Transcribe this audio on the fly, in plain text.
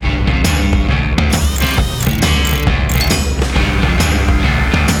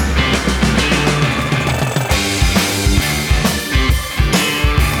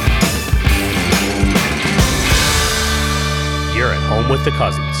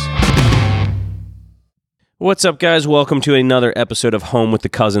What's up, guys? Welcome to another episode of Home with the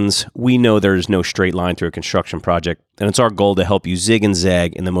Cousins. We know there's no straight line through a construction project, and it's our goal to help you zig and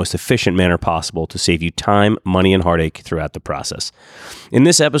zag in the most efficient manner possible to save you time, money, and heartache throughout the process. In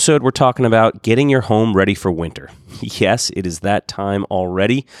this episode, we're talking about getting your home ready for winter. Yes, it is that time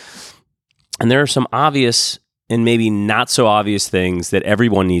already, and there are some obvious and maybe not so obvious things that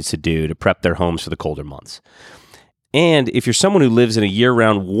everyone needs to do to prep their homes for the colder months. And if you're someone who lives in a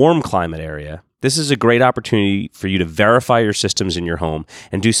year-round warm climate area, this is a great opportunity for you to verify your systems in your home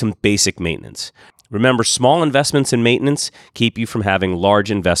and do some basic maintenance. Remember, small investments in maintenance keep you from having large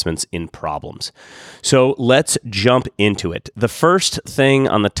investments in problems. So let's jump into it. The first thing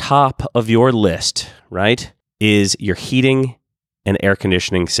on the top of your list, right, is your heating and air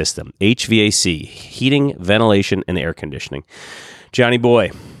conditioning system. HVAC, heating, ventilation, and air conditioning. Johnny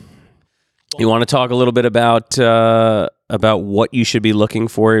boy, you want to talk a little bit about what you should be looking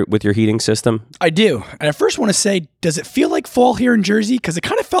for with your heating system? I do. And I first want to say, does it feel like fall here in Jersey? Because it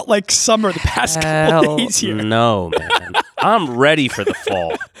kind of felt like summer the past couple days here. No, man. I'm ready for the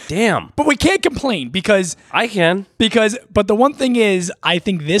fall. Damn. But we can't complain because... I can. But the one thing is, I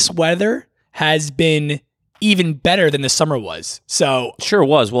think this weather has been even better than the summer was. So... Sure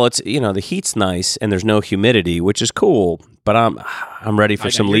was. Well, it's, the heat's nice and there's no humidity, which is cool. But I'm ready for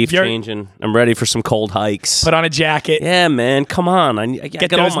some leaf changing. I'm ready for some cold hikes. Put on a jacket. Yeah, man. Come on. I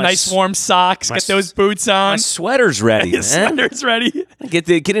get those nice warm socks. Get those boots on. My sweater's ready, man. Sweater's ready. Get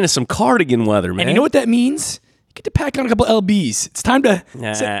into some cardigan weather, man. And you know what that means? Get to pack on a couple LBs. It's time to...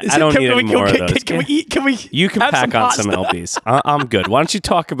 I don't need any more of those. Can we eat? You can pack on some LBs. I'm good. Why don't you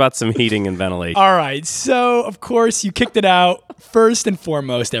talk about some heating and ventilation? All right. So, of course, you kicked it out. First and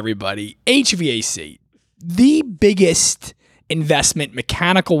foremost, everybody, HVAC. The biggest investment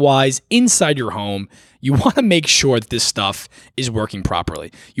mechanical-wise inside your home, you want to make sure that this stuff is working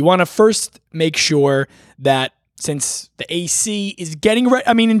properly. You want to first make sure that since the AC is getting ready,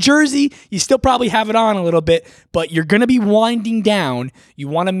 in Jersey, you still probably have it on a little bit, but you're going to be winding down. You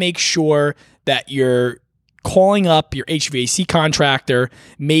want to make sure that you're calling up your HVAC contractor,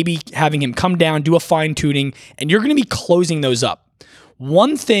 maybe having him come down, do a fine-tuning, and you're going to be closing those up.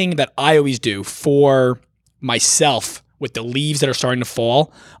 One thing that I always do for myself with the leaves that are starting to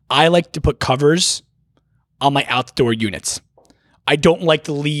fall, I like to put covers on my outdoor units. I don't like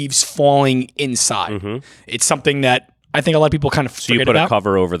the leaves falling inside. Mm-hmm. It's something that I think a lot of people kind of forget about. So you put a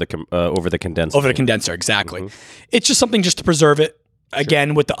cover over the condenser. Over the condenser, exactly. Mm-hmm. It's just something just to preserve it. Again,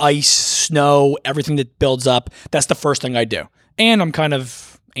 sure. With the ice, snow, everything that builds up, that's the first thing I do. And I'm kind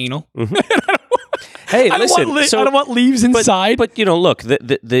of anal. Mm-hmm. Hey, listen. I don't want leaves inside. But look,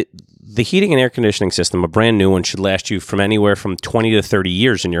 the heating and air conditioning system, a brand new one, should last you from anywhere from 20 to 30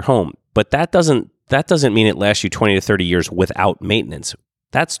 years in your home. But that doesn't mean it lasts you 20 to 30 years without maintenance.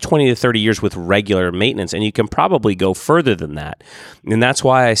 That's 20 to 30 years with regular maintenance, and you can probably go further than that. And that's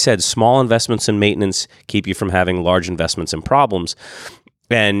why I said small investments in maintenance keep you from having large investments in problems.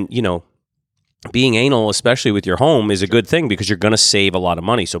 And, being anal, especially with your home, is a good thing because you're going to save a lot of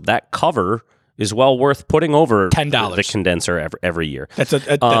money. So that cover is well worth putting over $10 the condenser every year.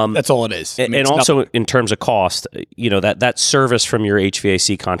 That's all it is. And also nothing. In terms of cost, that service from your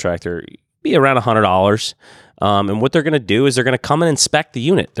HVAC contractor be around $100. And what they're going to do is they're going to come and inspect the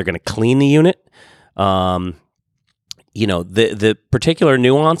unit. They're going to clean the unit. The particular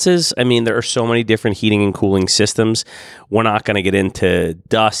nuances, there are so many different heating and cooling systems. We're not going to get into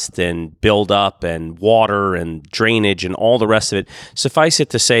dust and buildup and water and drainage and all the rest of it. Suffice it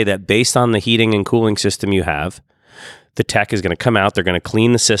to say that based on the heating and cooling system you have, the tech is going to come out. They're going to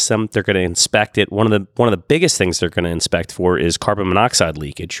clean the system. They're going to inspect it. One of the biggest things they're going to inspect for is carbon monoxide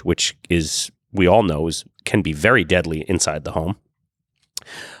leakage, which is, we all know, can be very deadly inside the home.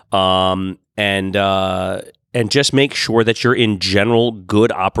 And just make sure that you're in general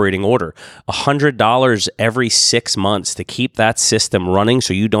good operating order. $100 every 6 months to keep that system running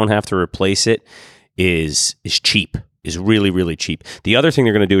so you don't have to replace it is cheap. Is really, really cheap. The other thing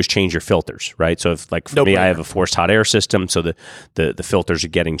they're going to do is change your filters, right? So if, like for me, I have a forced hot air system, so the filters are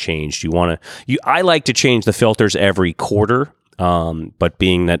getting changed. I like to change the filters every quarter, but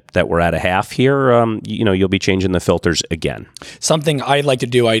being that we're at a half here, you'll be changing the filters again. Something I like to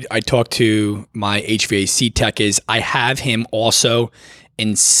do, I talk to my HVAC tech, is I have him also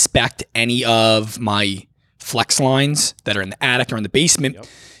inspect any of my flex lines that are in the attic or in the basement. Yep.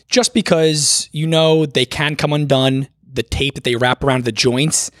 Just because, they can come undone, the tape that they wrap around the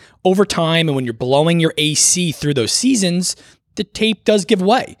joints over time. And when you're blowing your AC through those seasons, the tape does give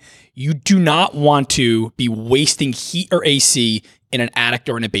way. You do not want to be wasting heat or AC in an attic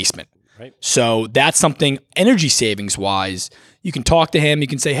or in a basement. Right. So that's something energy savings wise, you can talk to him. You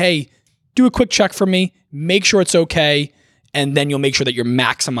can say, hey, do a quick check for me, make sure it's okay, and then you'll make sure that you're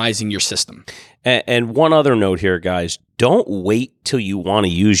maximizing your system. And one other note here, guys, don't wait till you want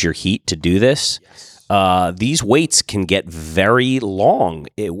to use your heat to do this. These waits can get very long.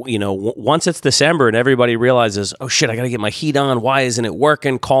 Once it's December and everybody realizes, oh shit, I got to get my heat on. Why isn't it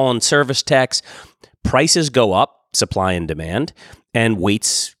working? Calling service techs. Prices go up, supply and demand, and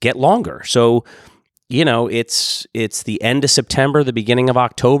waits get longer. So, it's the end of September, the beginning of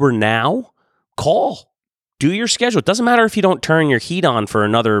October now. Call. Do your schedule. It doesn't matter if you don't turn your heat on for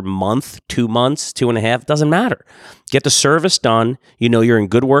another month, 2 months, 2.5. It doesn't matter. Get the service done. You're in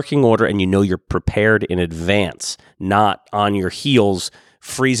good working order, and you're prepared in advance, not on your heels,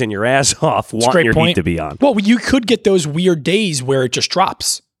 freezing your ass off, wanting your heat to be on. Well, you could get those weird days where it just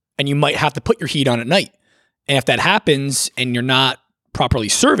drops, and you might have to put your heat on at night. And if that happens and you're not properly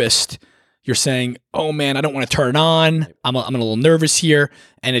serviced, you're saying, oh man, I don't want to turn it on. I'm a little nervous here.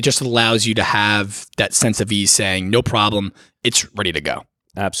 And it just allows you to have that sense of ease saying, no problem, it's ready to go.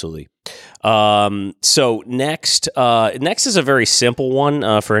 Absolutely. So next is a very simple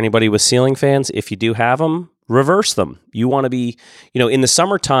one for anybody with ceiling fans. If you do have them, reverse them. You want to be, in the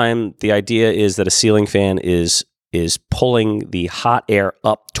summertime, the idea is that a ceiling fan is pulling the hot air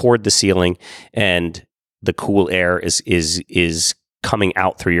up toward the ceiling, and the cool air is coming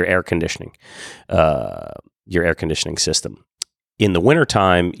out through your air conditioning system. In the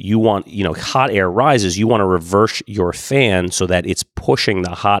wintertime, you want, hot air rises, you want to reverse your fan so that it's pushing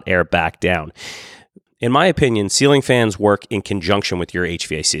the hot air back down. In my opinion, ceiling fans work in conjunction with your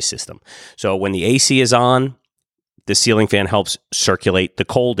HVAC system. So when the AC is on, the ceiling fan helps circulate the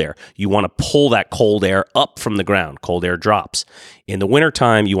cold air. You want to pull that cold air up from the ground. Cold air drops. In the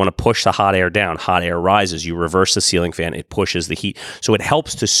wintertime, you want to push the hot air down. Hot air rises. You reverse the ceiling fan. It pushes the heat. So it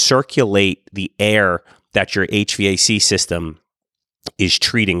helps to circulate the air that your HVAC system is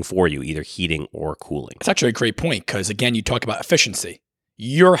treating for you, either heating or cooling. It's actually a great point because, again, you talk about efficiency.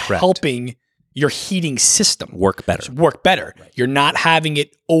 You're helping your heating system work better. Right. You're not having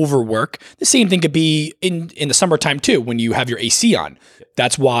it overwork. The same thing could be in the summertime too, when you have your AC on.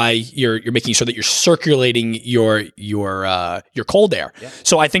 That's why you're making sure that you're circulating your cold air. Yeah.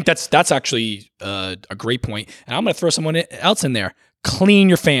 So I think that's actually a great point. And I'm going to throw someone else in there. Clean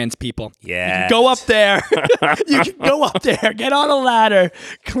your fans, people. Yeah. Go up there. You can go up there, get on a ladder,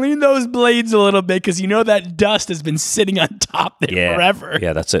 clean those blades a little bit because that dust has been sitting on top there forever.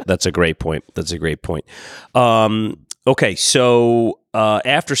 Yeah, that's a great point. That's a great point. Okay, so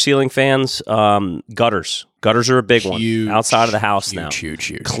after ceiling fans, gutters. Gutters are a big one outside of the house now.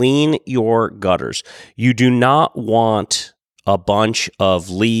 Huge. Clean your gutters. You do not want a bunch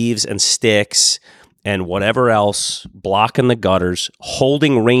of leaves and sticks and whatever else blocking the gutters,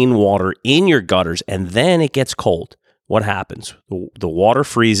 holding rainwater in your gutters, and then it gets cold. What happens? The water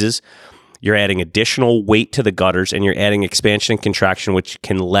freezes. You're adding additional weight to the gutters, and you're adding expansion and contraction, which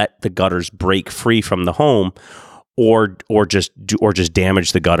can let the gutters break free from the home, or just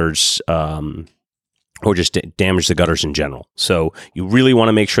damage the gutters. Or just damage the gutters in general. So you really want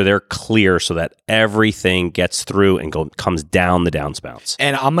to make sure they're clear so that everything gets through and comes down the downspouts.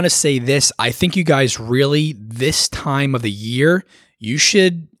 And I'm going to say this. I think you guys really, this time of the year, you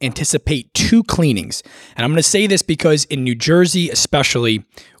should anticipate 2 cleanings. And I'm going to say this because in New Jersey especially,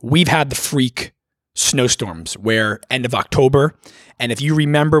 we've had the freak snowstorms where end of October. And if you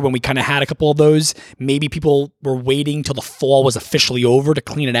remember when we kind of had a couple of those, maybe people were waiting till the fall was officially over to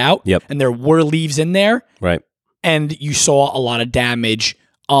clean it out. Yep. And there were leaves in there. Right. And you saw a lot of damage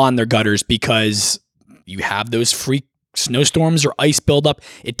on their gutters because you have those freak snowstorms or ice buildup.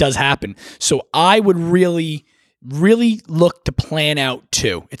 It does happen. So I would really look to plan out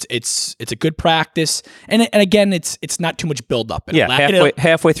 2. It's a good practice, and again, it's not too much buildup.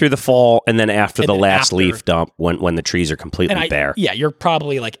 Halfway through the fall, and then after the last leaf dump, when the trees are completely bare. Yeah, you're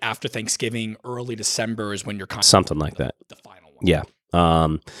probably like after Thanksgiving, early December is when you're something like that. The final one. Yeah.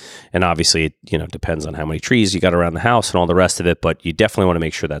 And obviously it depends on how many trees you got around the house and all the rest of it, but you definitely want to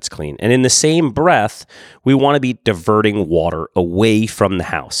make sure that's clean. And in the same breath, we want to be diverting water away from the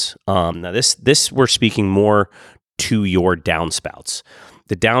house. Now this we're speaking more to your downspouts.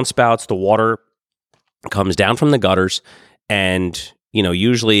 The downspouts, the water comes down from the gutters, and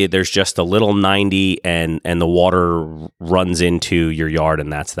usually there's just a little 90 and the water runs into your yard,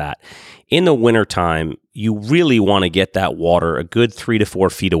 and that's that. In the wintertime, you really want to get that water a good 3 to 4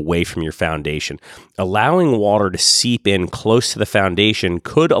 feet away from your foundation. Allowing water to seep in close to the foundation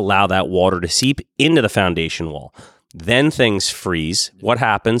could allow that water to seep into the foundation wall. Then things freeze. What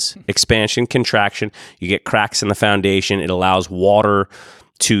happens? Expansion, contraction. You get cracks in the foundation. It allows water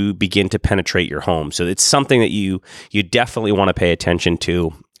to begin to penetrate your home. So it's something that you definitely want to pay attention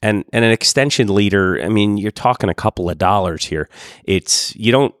to. And an extension leader, I mean, you're talking a couple of dollars here.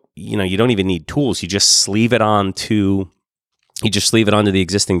 You don't even need tools. You just sleeve it onto the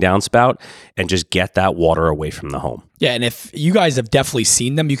existing downspout and just get that water away from the home. Yeah, and if you guys have definitely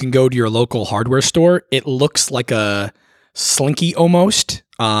seen them, you can go to your local hardware store. It looks like a slinky almost,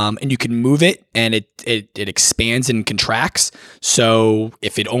 and you can move it, and it expands and contracts. So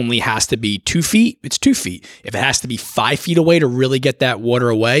if it only has to be 2 feet, it's 2 feet. If it has to be 5 feet away to really get that water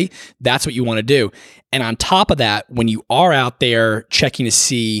away, that's what you want to do. And on top of that, when you are out there checking to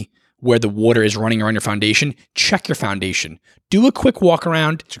see where the water is running around your foundation, check your foundation. Do a quick walk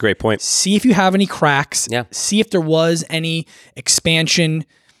around. It's a great point. See if you have any cracks. Yeah. See if there was any expansion,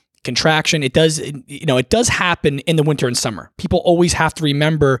 contraction. It does happen in the winter and summer. People always have to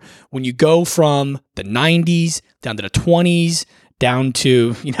remember when you go from the 90s down to the 20s, down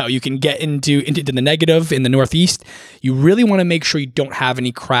to, you can get into the negative in the Northeast. You really want to make sure you don't have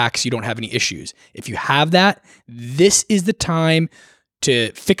any cracks, you don't have any issues. If you have that, this is the time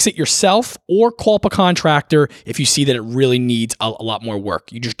to fix it yourself or call up a contractor if you see that it really needs a lot more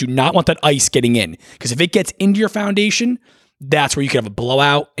work. You just do not want that ice getting in, because if it gets into your foundation, that's where you could have a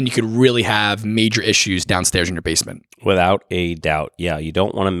blowout and you could really have major issues downstairs in your basement. Without a doubt. Yeah, you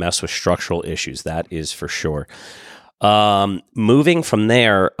don't want to mess with structural issues. That is for sure. Moving from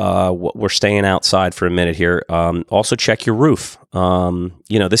there, we're staying outside for a minute here. Also check your roof.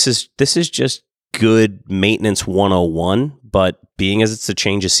 This is just good maintenance 101, but being as it's a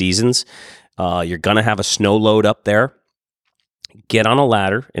change of seasons, you're going to have a snow load up there. Get on a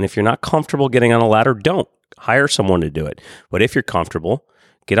ladder. And if you're not comfortable getting on a ladder, don't. Hire someone to do it. But if you're comfortable,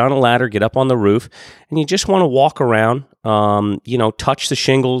 get on a ladder, get up on the roof, and you just want to walk around, touch the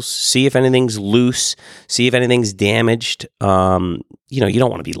shingles, see if anything's loose, see if anything's damaged. You don't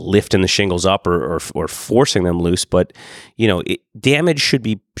want to be lifting the shingles up or forcing them loose, but damage should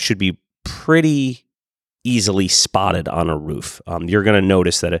be pretty easily spotted on a roof. You're going to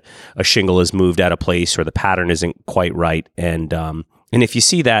notice that a shingle is moved out of place or the pattern isn't quite right, and if you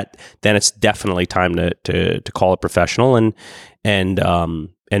see that, then it's definitely time to call a professional and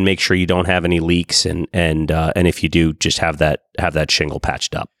make sure you don't have any leaks, and if you do, just have that shingle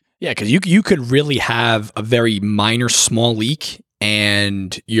patched up. Yeah, because you could really have a very minor small leak,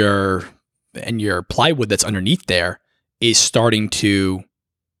 and your plywood that's underneath there is starting to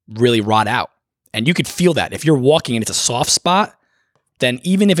really rot out, and you could feel that if you're walking and it's a soft spot. Then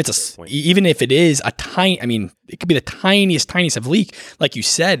even if it is a tiny, it could be the tiniest of leak. Like you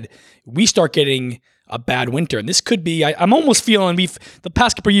said, we start getting a bad winter, and this could be. I'm almost feeling the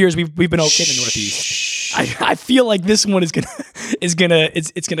past couple of years we've been okay in the Northeast. I feel like this one is gonna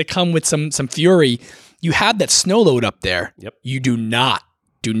come with some fury. You have that snow load up there. Yep. You do not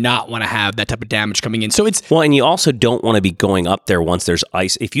want to have that type of damage coming in. So and you also don't want to be going up there once there's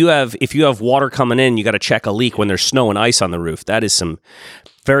ice. If you have water coming in, you got to check a leak when there's snow and ice on the roof. That is some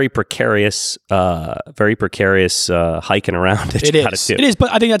very precarious hiking around. It is,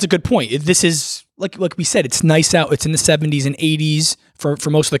 but I think that's a good point. This is like we said, it's nice out. It's in the 70s and 80s for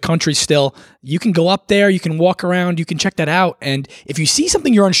most of the country still. You can go up there, you can walk around, you can check that out. And if you see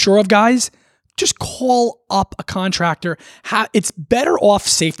something you're unsure of, guys, just call up a contractor. It's better off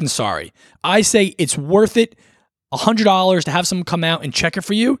safe than sorry. I say it's worth it, $100 to have someone come out and check it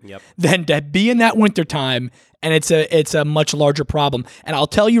for you, than to be in that wintertime and it's a much larger problem. And I'll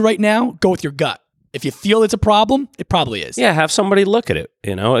tell you right now, go with your gut. If you feel it's a problem, it probably is. Yeah, have somebody look at it.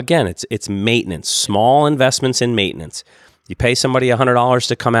 Again, it's maintenance, small investments in maintenance. You pay somebody $100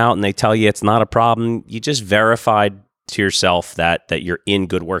 to come out and they tell you it's not a problem. You just verified to yourself that you're in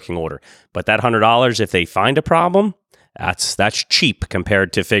good working order. But that $100, if they find a problem, that's cheap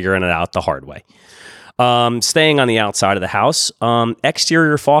compared to figuring it out the hard way. Staying on the outside of the house,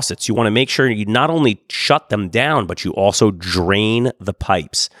 exterior faucets. You want to make sure you not only shut them down, but you also drain the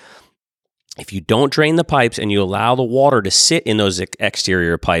pipes. If you don't drain the pipes and you allow the water to sit in those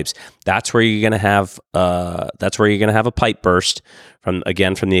exterior pipes, that's where you're going to have a pipe burst from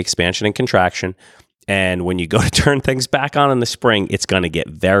the expansion and contraction. And when you go to turn things back on in the spring, it's going to get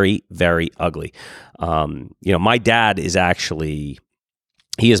very, very ugly. My dad is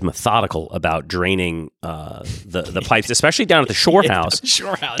he is methodical about draining the pipes, especially down at the shore house.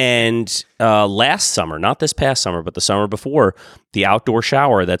 Shore house. And last summer, not this past summer, but the summer before, the outdoor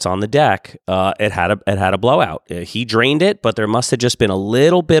shower that's on the deck, it had a blowout. He drained it, but there must have just been a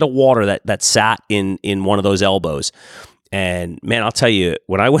little bit of water that sat in one of those elbows. And man, I'll tell you,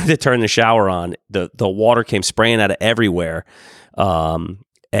 when I went to turn the shower on, the water came spraying out of everywhere.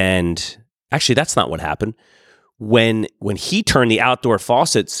 And actually, that's not what happened. When he turned the outdoor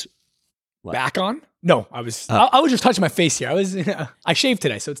faucets back on, No, I was just touching my face here. I shaved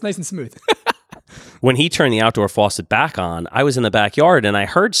today, so it's nice and smooth. When he turned the outdoor faucet back on, I was in the backyard and I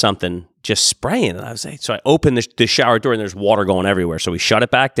heard something just spraying. And I was like, so I opened the shower door and there's water going everywhere. So we shut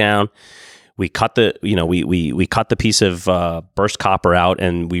it back down. We cut the, we cut the piece of burst copper out,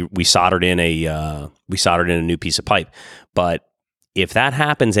 and we soldered in a new piece of pipe. But if that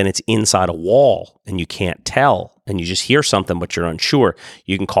happens and it's inside a wall and you can't tell and you just hear something but you're unsure,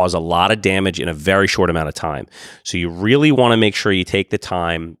 you can cause a lot of damage in a very short amount of time. So you really want to make sure you take the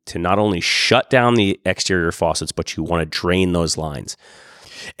time to not only shut down the exterior faucets, but you want to drain those lines.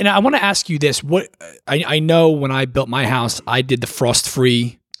 And I want to ask you this: what I know when I built my house, I did the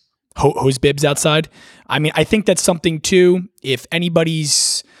frost-free hose bibs outside. I mean, I think that's something too. If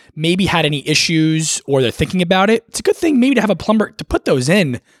anybody's maybe had any issues or they're thinking about it, it's a good thing maybe to have a plumber to put those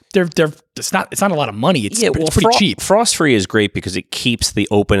in. It's not a lot of money. It's pretty cheap. Frost-free is great because it keeps the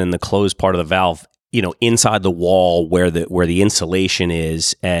open and the closed part of the valve, inside the wall where the insulation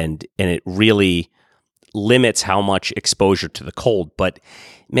is, and it really limits how much exposure to the cold. But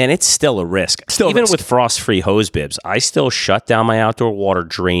man, it's still a risk. Even with frost-free hose bibs, I still shut down my outdoor water,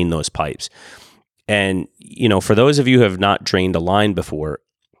 drain those pipes. And, for those of you who have not drained a line before,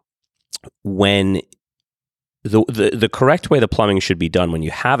 when the correct way the plumbing should be done when you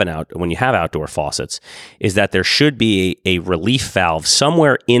have outdoor faucets is that there should be a relief valve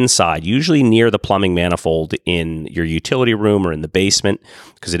somewhere inside, usually near the plumbing manifold in your utility room or in the basement,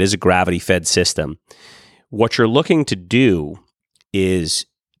 because it is a gravity-fed system. What you're looking to do is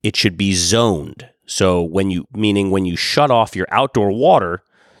it should be zoned. So when you shut off your outdoor water,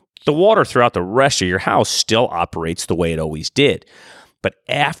 the water throughout the rest of your house still operates the way it always did. But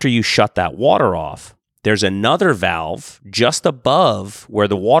after you shut that water off, there's another valve just above where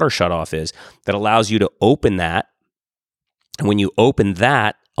the water shutoff is that allows you to open that. And when you open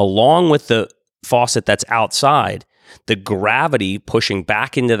that, along with the faucet that's outside, the gravity pushing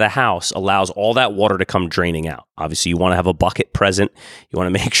back into the house allows all that water to come draining out. Obviously, you want to have a bucket present. You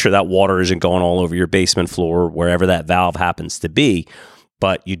want to make sure that water isn't going all over your basement floor, wherever that valve happens to be.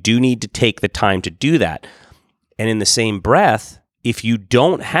 But you do need to take the time to do that. And in the same breath, if you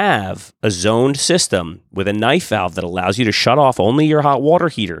don't have a zoned system with a knife valve that allows you to shut off only your hot water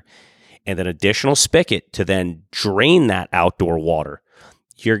heater and an additional spigot to then drain that outdoor water,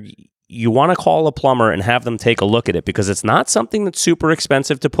 you want to call a plumber and have them take a look at it, because it's not something that's super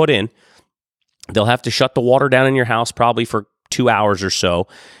expensive to put in. They'll have to shut the water down in your house probably for 2 hours or so,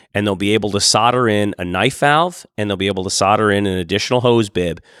 and they'll be able to solder in a knife valve, and they'll be able to solder in an additional hose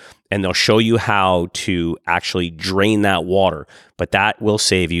bib, and they'll show you how to actually drain that water. But that will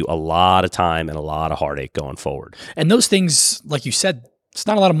save you a lot of time and a lot of heartache going forward. And those things, like you said, it's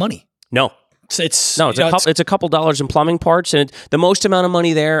not a lot of money. No. It's a couple dollars in plumbing parts, and the most amount of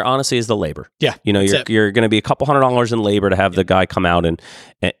money there, honestly, is the labor. Yeah, you're going to be a couple $100 in labor to have the guy come out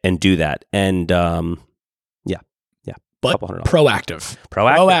and do that. And but proactive,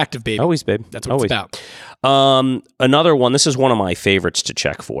 baby. Always, babe. That's what it's about. Another one. This is one of my favorites to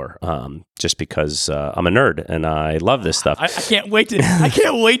check for, just because I'm a nerd and I love this stuff. I can't wait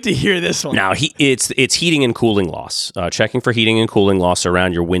to hear this one. Now, it's heating and cooling loss. Checking for heating and cooling loss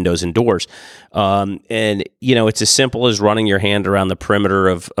around your windows and doors. And it's as simple as running your hand around the perimeter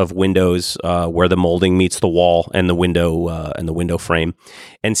of windows where the molding meets the wall and the window frame,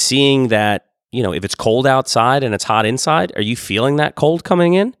 and seeing that. If it's cold outside and it's hot inside, are you feeling that cold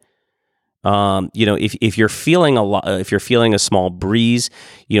coming in? If you're feeling a small breeze,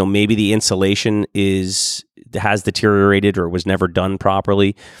 maybe the insulation has deteriorated or was never done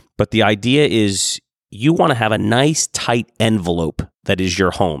properly. But the idea is you want to have a nice tight envelope that is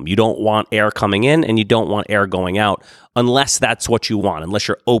your home. You don't want air coming in and you don't want air going out unless that's what you want, unless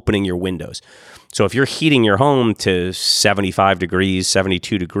you're opening your windows. So if you're heating your home to 75 degrees,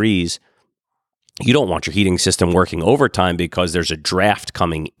 72 degrees, you don't want your heating system working overtime because there's a draft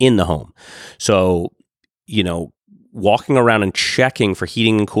coming in the home. So, walking around and checking for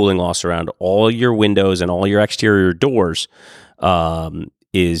heating and cooling loss around all your windows and all your exterior doors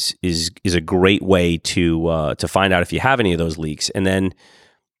is a great way to find out if you have any of those leaks. And then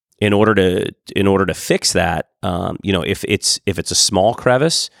in order to fix that, if it's a small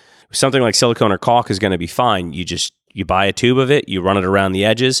crevice, something like silicone or caulk is going to be fine. You buy a tube of it, you run it around the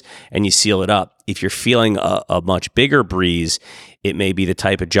edges, and you seal it up. If you're feeling a much bigger breeze, it may be the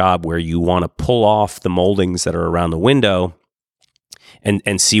type of job where you want to pull off the moldings that are around the window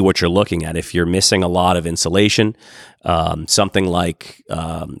and see what you're looking at. If you're missing a lot of insulation, something like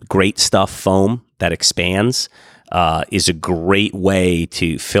Great Stuff foam that expands is a great way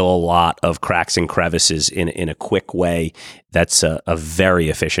to fill a lot of cracks and crevices in a quick way. That's a very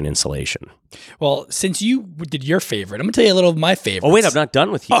efficient insulation. Well, since you did your favorite, I'm going to tell you a little of my favorite. Oh, wait, I'm not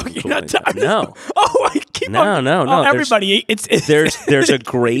done with you. Oh, you're not done? No. Oh, I keep on. No. Oh, everybody, There's a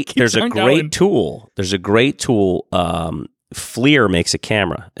great tool. There's a great tool. FLIR makes a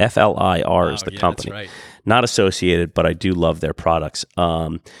camera. FLIR is the company. That's right. Not associated, but I do love their products.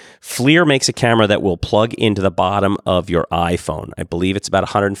 FLIR makes a camera that will plug into the bottom of your iPhone. I believe it's about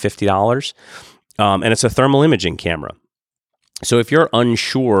 $150. And it's a thermal imaging camera. So if you're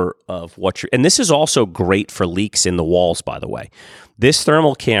unsure of what and this is also great for leaks in the walls, by the way. This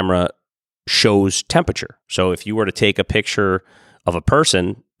thermal camera shows temperature. So if you were to take a picture of a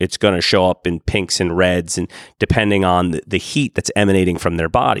person, it's going to show up in pinks and reds, and depending on the heat that's emanating from their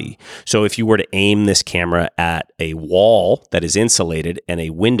body. So if you were to aim this camera at a wall that is insulated and a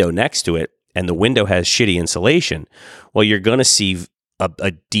window next to it, and the window has shitty insulation, well, you're going to see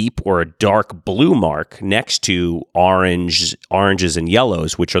a deep or a dark blue mark next to oranges and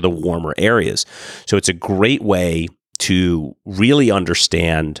yellows, which are the warmer areas. So it's a great way to really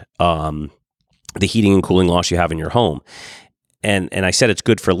understand the heating and cooling loss you have in your home. And I said it's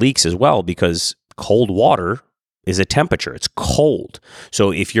good for leaks as well, because cold water is a temperature. It's cold.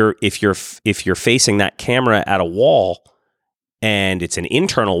 So if you're facing that camera at a wall, and it's an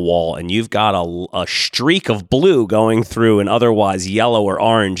internal wall, and you've got a streak of blue going through an otherwise yellow or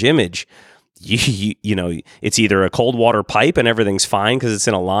orange image, you know, it's either a cold water pipe and everything's fine because it's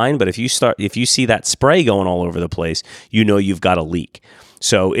in a line. But if you see that spray going all over the place, you know you've got a leak.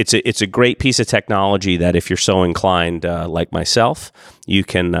 So it's a great piece of technology that if you're so inclined, like myself, you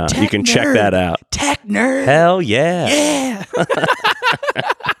can check that out. Tech nerd. Hell yeah. Yeah.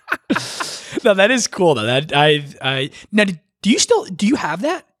 No, that is cool though. Now, do you have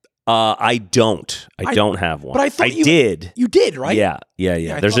that? I don't have one. But I thought you did. You did, right? Yeah.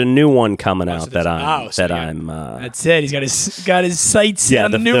 There's a new one coming out that I'm. That's it. He's got his sights set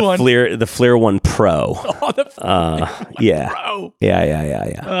on the new one. The FLIR One Pro. Oh, the FLIR yeah. Pro.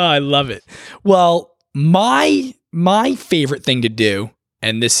 Yeah. Oh, I love it. Well, my favorite thing to do,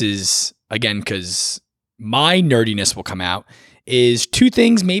 and this is again because my nerdiness will come out, is two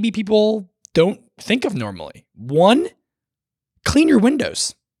things maybe people don't think of normally. One, clean your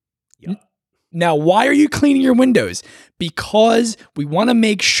windows. Yeah. Now, why are you cleaning your windows? Because we want to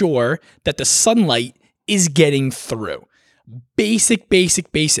make sure that the sunlight is getting through.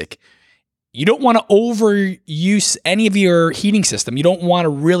 Basic. You don't want to overuse any of your heating system. You don't want to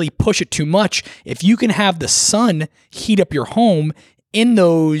really push it too much. If you can have the sun heat up your home in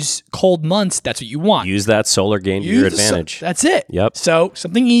those cold months, that's what you want. Use that solar gain to your advantage. That's it. Yep. So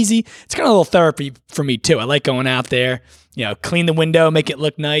something easy. It's kind of a little therapy for me too. I like going out there, clean the window, make it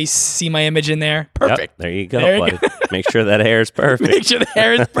look nice, see my image in there. Perfect. Yep, there you go, buddy. Make sure that hair is perfect. Make sure the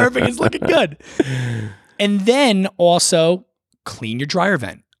hair is perfect. It's looking good. And then also clean your dryer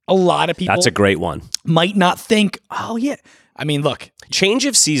vent. A lot of people. That's a great one. Might not think, oh yeah. I mean, look. Change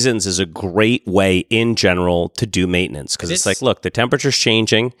of seasons is a great way in general to do maintenance, because it's like, look, the temperature's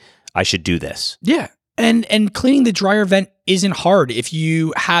changing. I should do this. Yeah. And cleaning the dryer vent isn't hard. If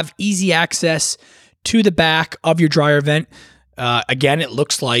you have easy access to the back of your dryer vent, again, it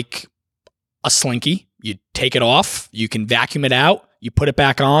looks like a slinky. You take it off, you can vacuum it out, you put it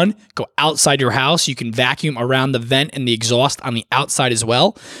back on, go outside your house, you can vacuum around the vent and the exhaust on the outside as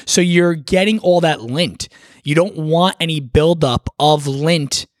well. So you're getting all that lint. You don't want any buildup of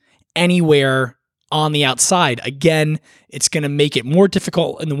lint anywhere on the outside. Again, it's going to make it more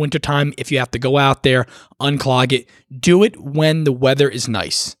difficult in the wintertime if you have to go out there, unclog it. Do it when the weather is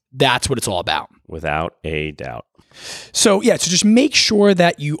nice. That's what it's all about. Without a doubt. So just make sure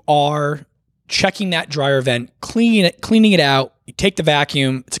that you are checking that dryer vent, cleaning it out. You take the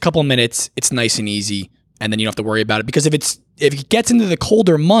vacuum. It's a couple of minutes. It's nice and easy. And then you don't have to worry about it, because if it gets into the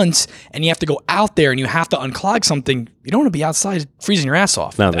colder months and you have to go out there and you have to unclog something, you don't want to be outside freezing your ass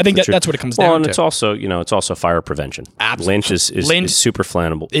off. No, I think that's what it comes down to. And it's also fire prevention. Absolutely. Lint is super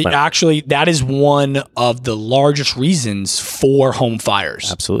flammable. Actually, that is one of the largest reasons for home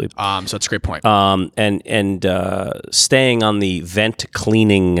fires. Absolutely. So that's a great point. And staying on the vent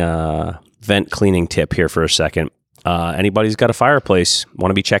cleaning tip here for a second. Anybody's got a fireplace, want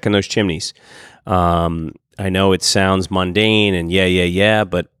to be checking those chimneys. I know it sounds mundane and yeah,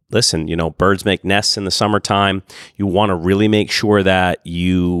 but listen, birds make nests in the summertime. You want to really make sure that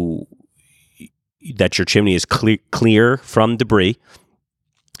your chimney is clear from debris.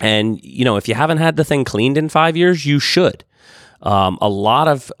 And, if you haven't had the thing cleaned in 5 years, you should. A lot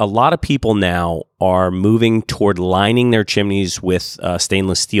of people now are moving toward lining their chimneys with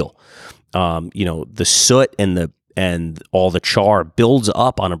stainless steel. The soot and all the char builds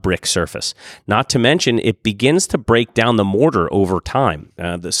up on a brick surface. Not to mention, it begins to break down the mortar over time.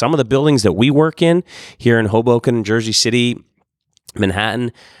 Some of the buildings that we work in here in Hoboken, Jersey City,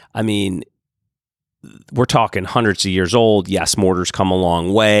 Manhattan, I mean, we're talking hundreds of years old. Yes, mortar's come a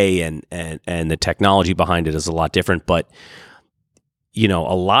long way, and the technology behind it is a lot different. But a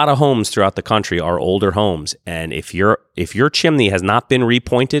lot of homes throughout the country are older homes, and if your chimney has not been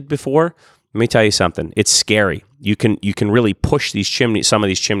repointed before, let me tell you something. It's scary. You can really push some of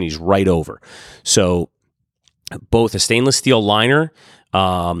these chimneys right over. So both a stainless steel liner,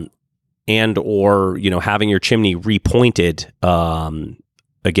 and or having your chimney repointed.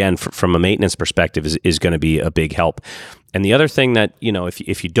 Again, from a maintenance perspective, is going to be a big help. And the other thing that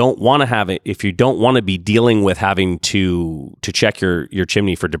if you don't want to have it, if you don't want to be dealing with having to check your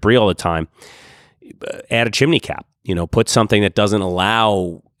chimney for debris all the time, add a chimney cap. Put something that doesn't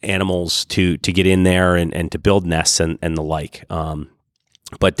allow animals to get in there and to build nests and the like.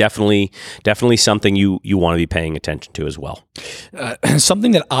 But definitely something you want to be paying attention to as well.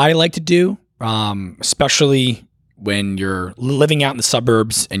 Something that I like to do, especially when you're living out in the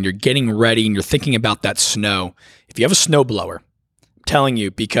suburbs and you're getting ready and you're thinking about that snow, if you have a snow blower, I'm telling you,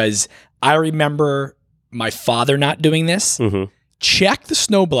 because I remember my father not doing this. Mm-hmm. Check the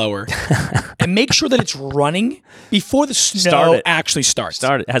snow blower and make sure that it's running before the snow actually starts.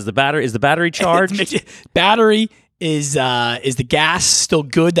 Is the battery charged? Battery is the gas still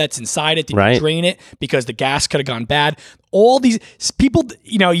good that's inside it? Did you drain it? Because the gas could have gone bad. All these people,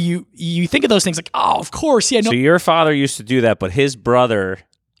 you think of those things like, oh, of course, yeah. No. So your father used to do that, but his brother,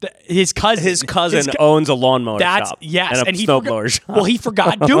 his cousin owns a lawnmower shop. Yes, and a snowblower shop. Well, he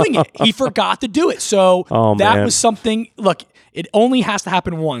forgot doing it. He forgot to do it. So that was something. Look, it only has to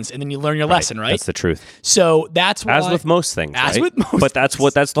happen once, and then you learn your lesson, right? That's the truth. So that's why, as with most things. But that's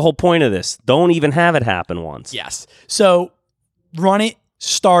the whole point of this. Don't even have it happen once. Yes. So run it,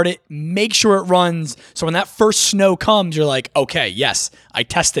 start it, make sure it runs. So when that first snow comes, you're like, okay, yes, I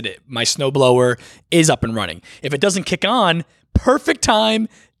tested it. My snowblower is up and running. If it doesn't kick on, perfect time.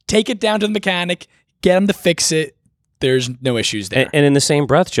 Take it down to the mechanic, get them to fix it. There's no issues there. And in the same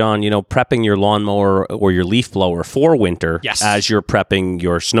breath, John, prepping your lawnmower or your leaf blower for winter, yes, as you're prepping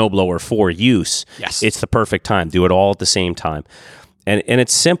your snowblower for use, yes, it's the perfect time. Do it all at the same time. And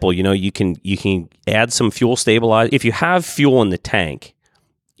it's simple. You can add some fuel stabilizer. If you have fuel in the tank,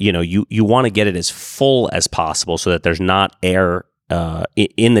 you want to get it as full as possible so that there's not air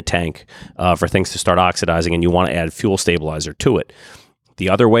in the tank for things to start oxidizing, and you want to add fuel stabilizer to it. The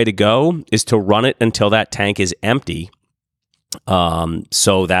other way to go is to run it until that tank is empty,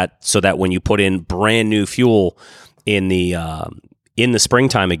 so that when you put in brand new fuel in the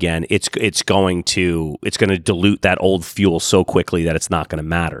springtime again, it's going to dilute that old fuel so quickly that it's not going to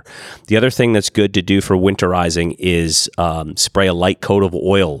matter. The other thing that's good to do for winterizing is spray a light coat of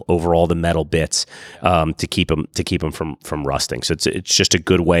oil over all the metal bits to keep them from rusting. So it's just a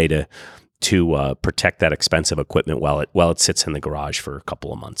good way to protect that expensive equipment while it sits in the garage for a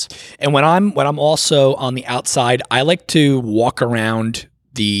couple of months. And when I'm also on the outside, I like to walk around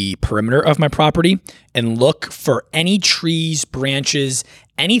the perimeter of my property and look for any trees, branches,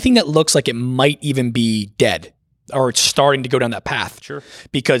 anything that looks like it might even be dead or it's starting to go down that path. Sure.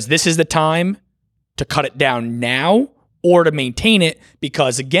 Because this is the time to cut it down now or to maintain it,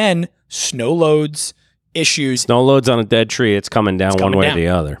 because again, snow loads, issues. Snow loads on a dead tree, it's coming down one way or the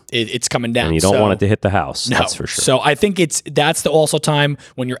other. It's coming down. And you don't want it to hit the house. No. That's for sure. So I think that's the also time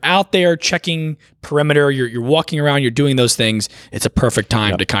when you're out there checking perimeter, you're walking around, you're doing those things. It's a perfect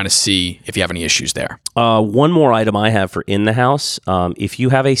time to kind of see if you have any issues there. One more item I have for in the house. If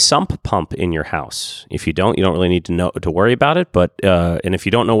you have a sump pump in your house, if you don't really need to worry about it. But and if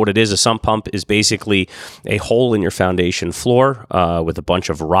you don't know what it is, a sump pump is basically a hole in your foundation floor with a bunch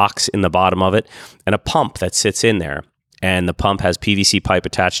of rocks in the bottom of it and a pump that sits in there. And the pump has PVC pipe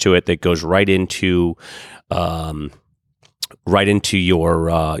attached to it that goes right into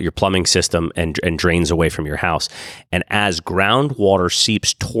your plumbing system and drains away from your house. And as groundwater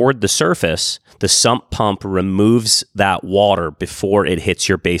seeps toward the surface, the sump pump removes that water before it hits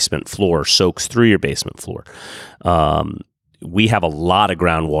your basement floor, soaks through your basement floor. We have a lot of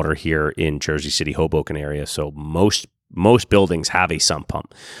groundwater here in Jersey City, Hoboken area, so most buildings have a sump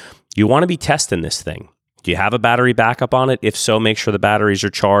pump. You want to be testing this thing. Do you have a battery backup on it? If so, make sure the batteries are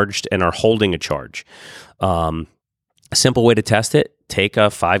charged and are holding a charge. A simple way to test it, take a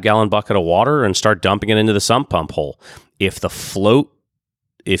 5-gallon bucket of water and start dumping it into the sump pump hole. If the float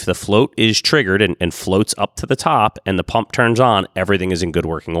if the float is triggered and floats up to the top and the pump turns on, everything is in good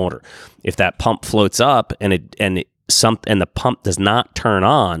working order. If that pump floats up and the pump does not turn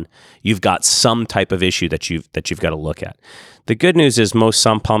on, you've got some type of issue that you've got to look at. The good news is most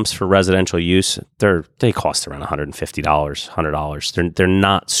sump pumps for residential use, they cost around $150, $100. They're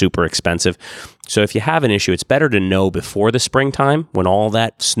not super expensive. So if you have an issue, it's better to know before the springtime when all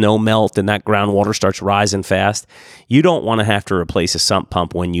that snow melt and that groundwater starts rising fast. You don't want to have to replace a sump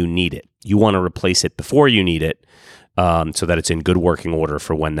pump when you need it. You want to replace it before you need it, so that it's in good working order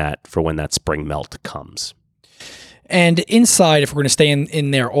for when that spring melt comes. And inside, if we're going to stay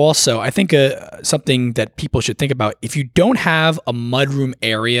in there also, I think something that people should think about, if you don't have a mudroom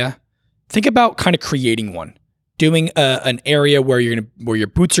area, think about kind of creating one. Doing an area where your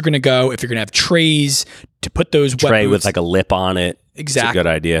boots are going to go. If you're going to have trays to put those wet tray boots, with like a lip on it. Exactly. It's a good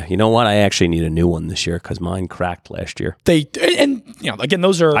idea. You know what? I actually need a new one this year because mine cracked last year. Again,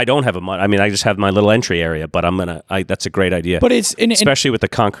 those are. I don't have I just have my little entry area, but that's a great idea. But it's especially with the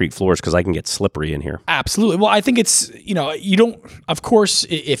concrete floors because I can get slippery in here. Absolutely. Well, I think it's you don't. Of course,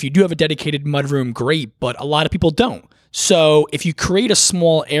 if you do have a dedicated mudroom, great. But a lot of people don't. So if you create a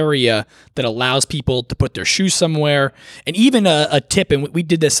small area that allows people to put their shoes somewhere, and even a tip, and we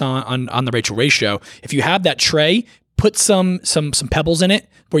did this on the Rachel Ray Show, if you have that tray, put some pebbles in it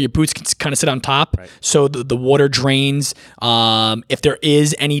where your boots can kind of sit on top, right, so the water drains. If there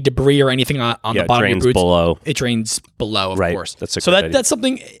is any debris or anything on the bottom of your boots, below. It drains below, of course. That's that's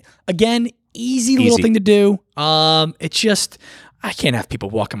something, again, easy little thing to do. It's just, I can't have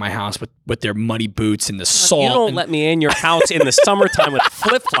people walk in my house with their muddy boots and the salt. You don't let me in your house in the summertime with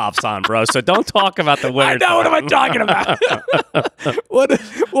flip-flops on, bro. So don't talk about the winter. I know, what am I talking about?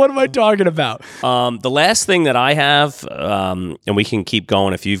 What am I talking about? The last thing that I have, and we can keep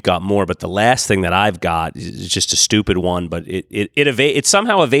going if you've got more, but the last thing that I've got is just a stupid one, but it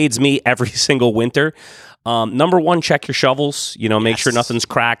somehow evades me every single winter. Number one, check your shovels. Make sure nothing's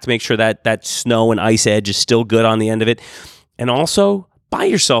cracked. Make sure that snow and ice edge is still good on the end of it. And also, buy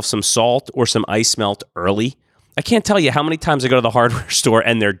yourself some salt or some ice melt early. I can't tell you how many times I go to the hardware store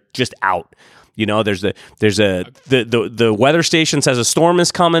and they're just out. There's the weather station says a storm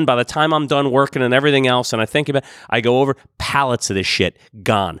is coming. By the time I'm done working and everything else, and I go over, pallets of this shit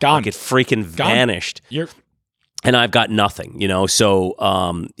gone. Like it freaking vanished. And I've got nothing,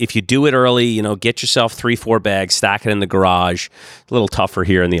 So if you do it early, get yourself 3-4 bags, stack it in the garage. A little tougher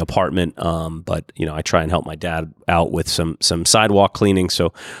here in the apartment, but I try and help my dad out with some sidewalk cleaning.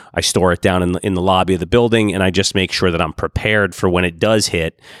 So I store it down in the lobby of the building, and I just make sure that I'm prepared for when it does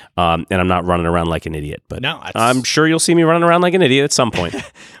hit, and I'm not running around like an idiot. But no, I'm sure you'll see me running around like an idiot at some point.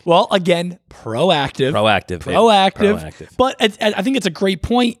 Well, again, proactive. But I think it's a great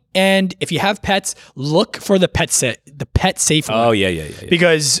point. And if you have pets, look for the pet safe one. Oh yeah.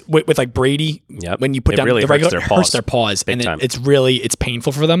 Because with like Brady, when you put down really the regular, hurts their paws, and it's it's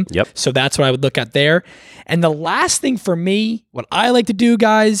painful for them. Yep. So that's what I would look at there. And the last thing for me, what I like to do,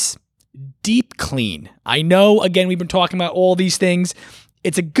 guys, deep clean. I know, again, we've been talking about all these things.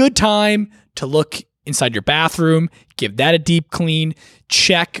 It's a good time to look inside your bathroom, give that a deep clean,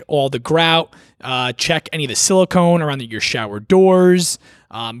 check all the grout, check any of the silicone around your shower doors.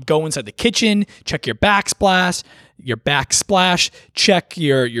 Go inside the kitchen, check your backsplash, check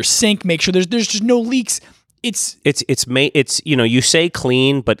your sink, make sure there's just no leaks. It's you say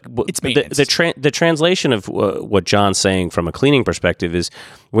clean, but it's the translation of what John's saying from a cleaning perspective is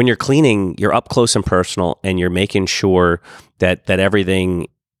when you're cleaning, you're up close and personal, and you're making sure that everything,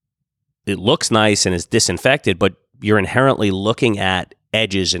 it looks nice and is disinfected, but you're inherently looking at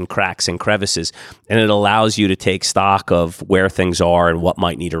edges and cracks and crevices, and it allows you to take stock of where things are and what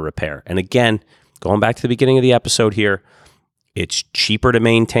might need a repair. And again, going back to the beginning of the episode here, it's cheaper to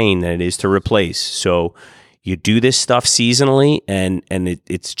maintain than it is to replace. So you do this stuff seasonally, and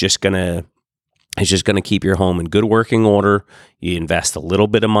it's just gonna keep your home in good working order. You invest a little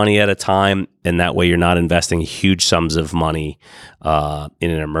bit of money at a time, and that way you're not investing huge sums of money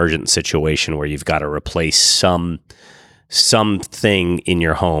in an emergent situation where you've got to replace something in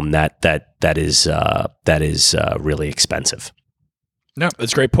your home that is really expensive. No,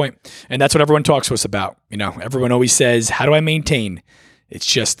 that's a great point. And that's what everyone talks to us about. Everyone always says, how do I maintain? It's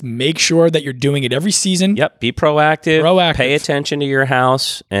just make sure that you're doing it every season. Yep. Be proactive. Pay attention to your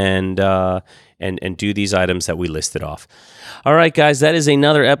house and do these items that we listed off. All right, guys, that is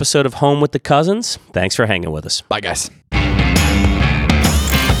another episode of Home with the Cousins. Thanks for hanging with us. Bye, guys.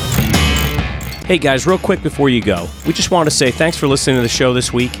 Hey guys, real quick before you go, we just wanted to say thanks for listening to the show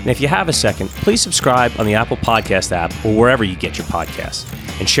this week. And if you have a second, please subscribe on the Apple Podcast app or wherever you get your podcasts.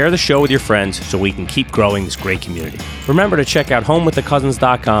 and share the show with your friends so we can keep growing this great community. Remember to check out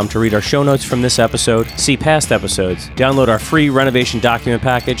homewiththecousins.com to read our show notes from this episode, see past episodes, download our free renovation document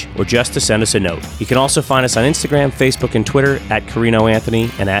package, or just to send us a note. You can also find us on Instagram, Facebook, and Twitter at Carino Anthony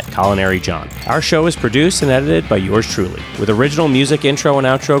and at Culinary John. Our show is produced and edited by yours truly, with original music intro and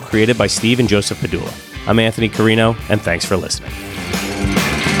outro created by Steve and Joseph Padula. I'm Anthony Carino, and thanks for listening.